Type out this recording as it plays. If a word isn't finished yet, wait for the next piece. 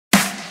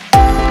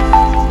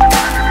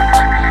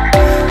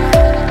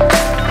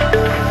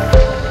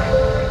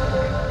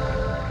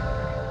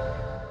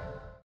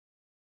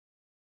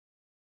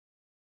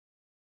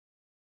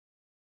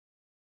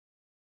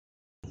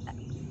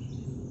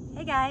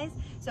guys,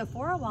 so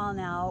for a while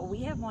now we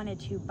have wanted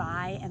to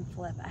buy and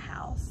flip a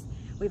house.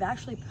 We've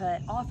actually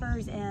put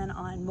offers in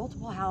on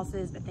multiple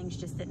houses, but things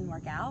just didn't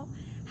work out.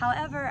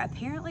 However,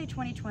 apparently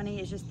 2020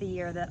 is just the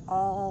year that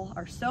all,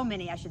 or so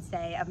many I should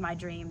say, of my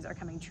dreams are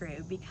coming true,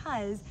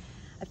 because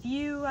a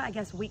few, I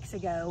guess, weeks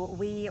ago,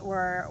 we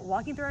were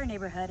walking through our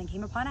neighborhood and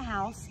came upon a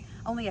house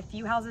only a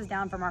few houses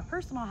down from our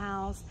personal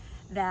house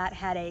that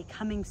had a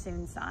coming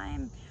soon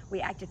sign.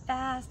 We acted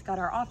fast, got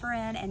our offer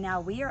in, and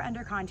now we are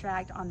under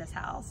contract on this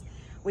house.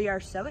 We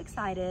are so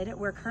excited.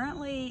 We're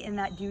currently in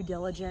that due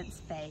diligence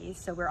phase,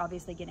 so we're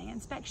obviously getting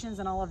inspections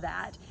and all of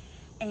that.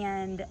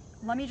 And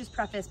let me just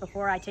preface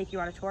before I take you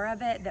on a tour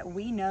of it that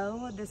we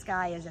know this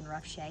guy is in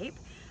rough shape.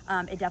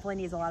 It definitely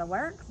needs a lot of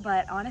work,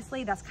 but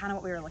honestly, that's kind of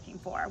what we were looking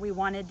for. We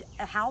wanted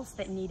a house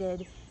that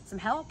needed some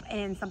help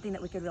and something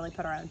that we could really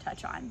put our own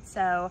touch on.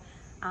 So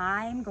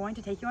I'm going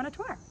to take you on a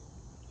tour.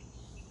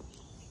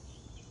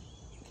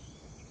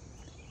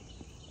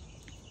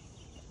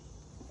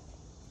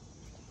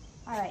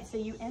 All right, so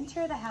you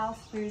enter the house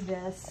through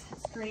this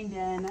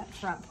screened-in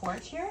front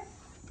porch here.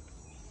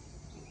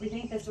 We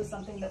think this was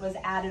something that was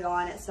added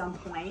on at some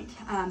point.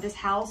 This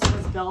house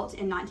was built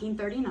in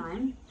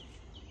 1939,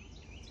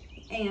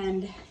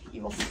 and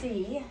you will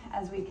see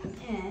as we come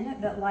in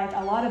that, like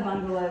a lot of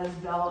bungalows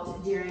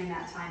built during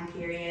that time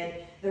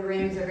period, the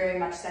rooms are very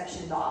much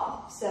sectioned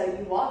off. So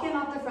you walk in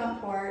off the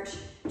front porch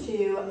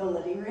to the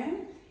living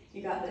room.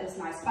 You got this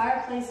nice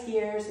fireplace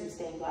here, some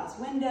stained glass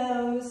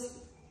windows,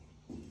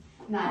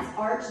 nice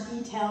arch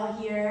detail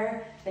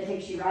here that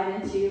takes you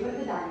right into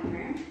the dining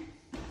room.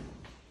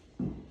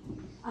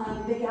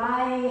 The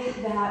guy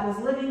that was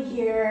living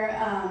here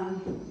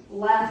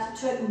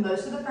took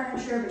most of the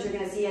furniture, but you're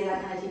going to see as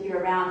I kind of take you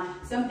around,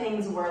 some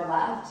things were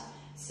left.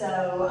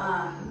 So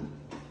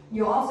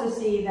you'll also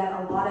see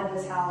that a lot of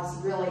this house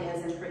really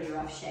is in pretty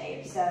rough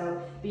shape.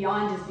 So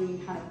beyond just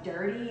being kind of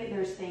dirty,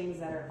 there's things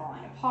that are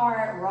falling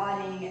apart,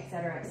 rotting,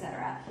 etc.,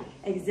 etc.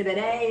 Exhibit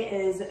A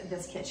is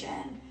this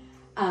kitchen.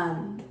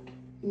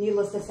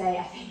 Needless to say,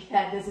 I think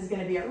that this is going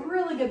to be a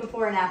really good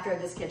before and after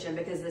of this kitchen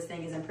because this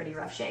thing is in pretty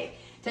rough shape.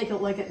 Take a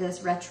look at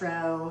this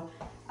retro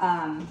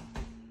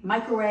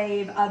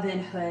microwave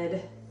oven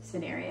hood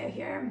scenario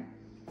here.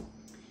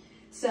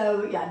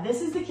 So yeah,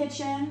 this is the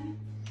kitchen.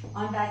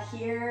 On back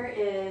here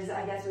is,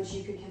 I guess, what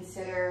you could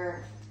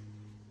consider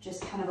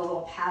just kind of a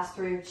little pass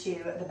through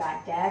to the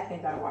back deck. They've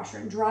got a washer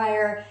and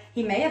dryer.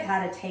 He may have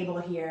had a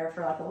table here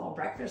for like a little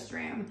breakfast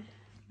room.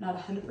 Not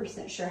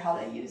 100% sure how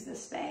they use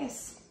this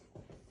space.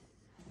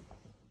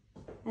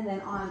 And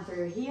then on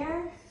through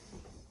here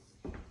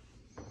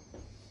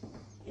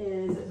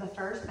is the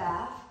first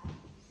bath.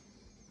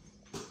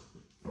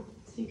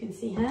 So you can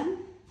see him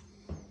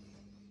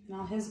in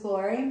all his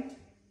glory.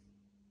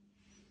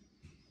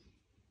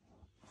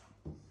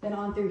 Then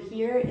on through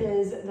here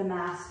is the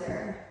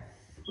master.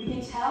 We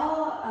can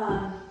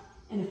tell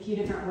in a few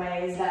different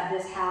ways that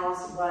this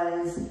house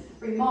was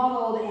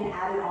remodeled and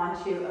added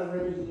onto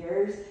over the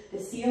years. The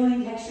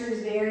ceiling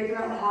textures vary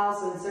throughout the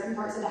house, so in certain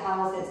parts of the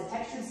house it's a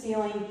textured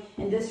ceiling.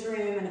 In this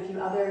room and a few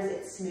others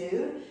it's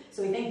smooth.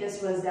 So we think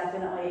this was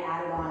definitely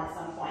added on at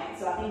some point.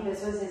 So I think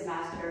this was his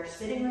master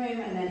sitting room,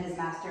 and then his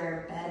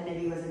master bed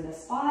maybe was in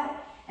this spot,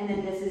 and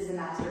then this is the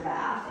master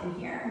bath in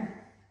here.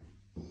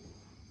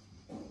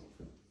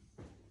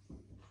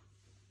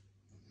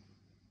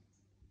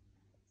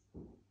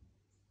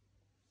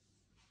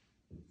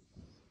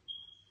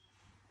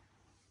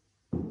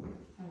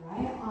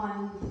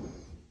 On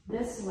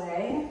this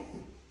way,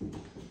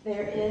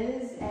 there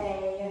is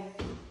a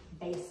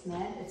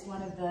basement. It's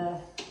one of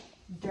the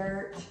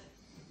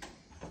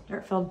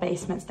dirt-filled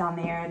basements down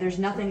there. There's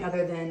nothing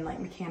other than like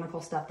mechanical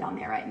stuff down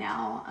there right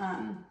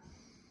now.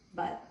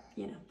 But,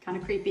 you know, kind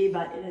of creepy,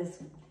 but it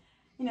is,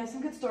 you know,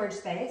 some good storage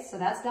space. So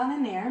that's down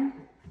in there.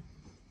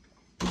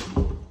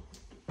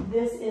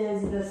 This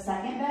is the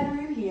second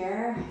bedroom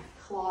here,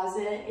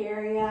 closet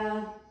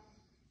area.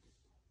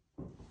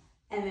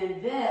 And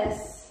then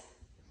this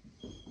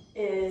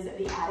is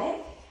the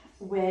attic,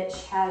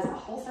 which has a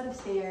whole set of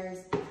stairs.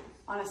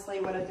 Honestly,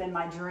 would have been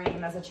my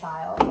dream as a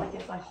child. Like,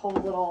 it's a whole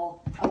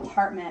little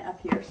apartment up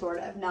here, sort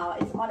of. Now,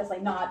 it's honestly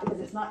not, because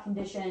it's not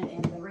conditioned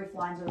and the roof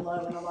lines are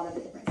low in a lot of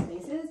the different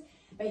spaces,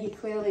 but he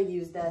clearly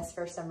used this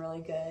for some really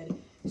good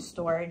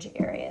storage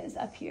areas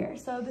up here.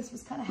 So this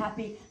was kind of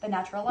happy. The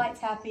natural light's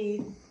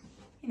happy,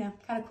 you know,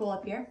 kind of cool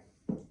up here.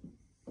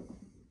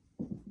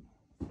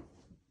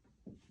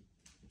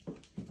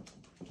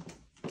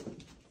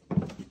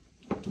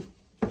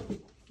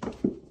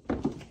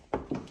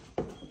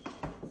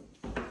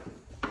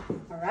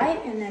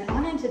 Right, and then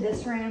on into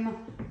this room.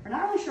 We're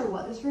not really sure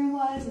what this room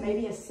was,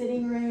 maybe a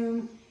sitting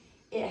room.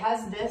 It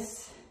has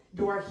this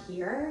door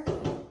here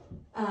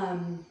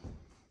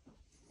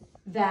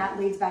that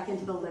leads back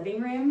into the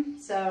living room.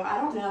 So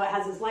I don't know, it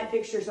has this light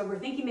fixture, so we're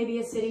thinking maybe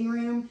a sitting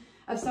room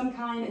of some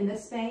kind in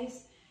this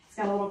space. It's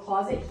got a little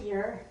closet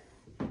here,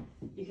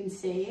 you can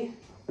see.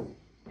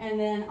 And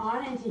then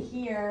on into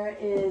here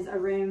is a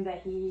room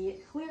that he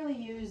clearly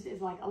used as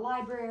like a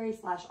library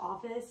 /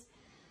 office.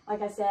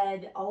 like I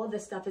said, all of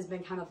this stuff has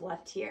been kind of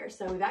left here.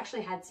 So we've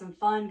actually had some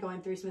fun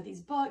going through some of these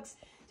books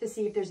to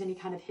see if there's any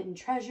kind of hidden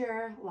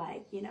treasure,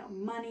 like, you know,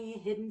 money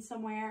hidden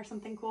somewhere or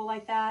something cool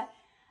like that.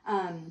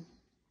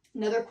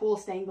 Another cool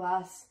stained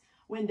glass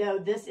window.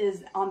 This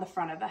is on the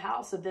front of the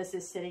house. So this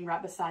is sitting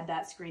right beside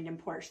that screened-in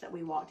porch that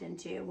we walked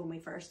into when we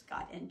first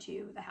got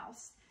into the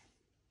house.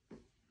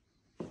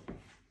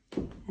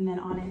 And then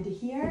on into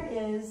here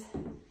is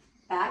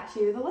back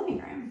to the living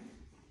room.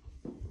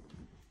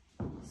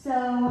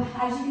 So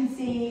as you can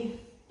see,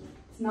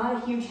 it's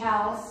not a huge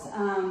house,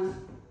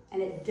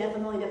 and it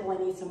definitely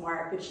needs some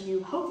work, but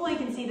you hopefully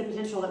can see the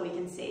potential that we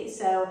can see.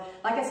 So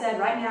like I said,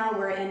 right now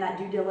we're in that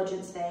due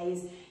diligence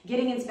phase,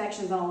 getting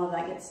inspections on all of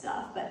that good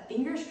stuff, but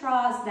fingers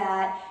crossed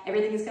that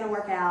everything is gonna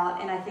work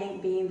out. And I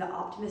think, being the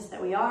optimist that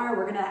we are,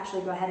 we're gonna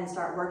actually go ahead and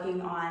start working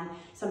on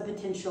some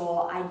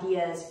potential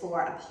ideas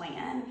for a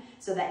plan,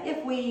 so that if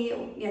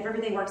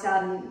everything works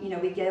out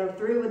and we go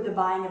through with the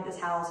buying of this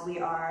house, we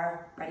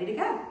are ready to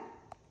go.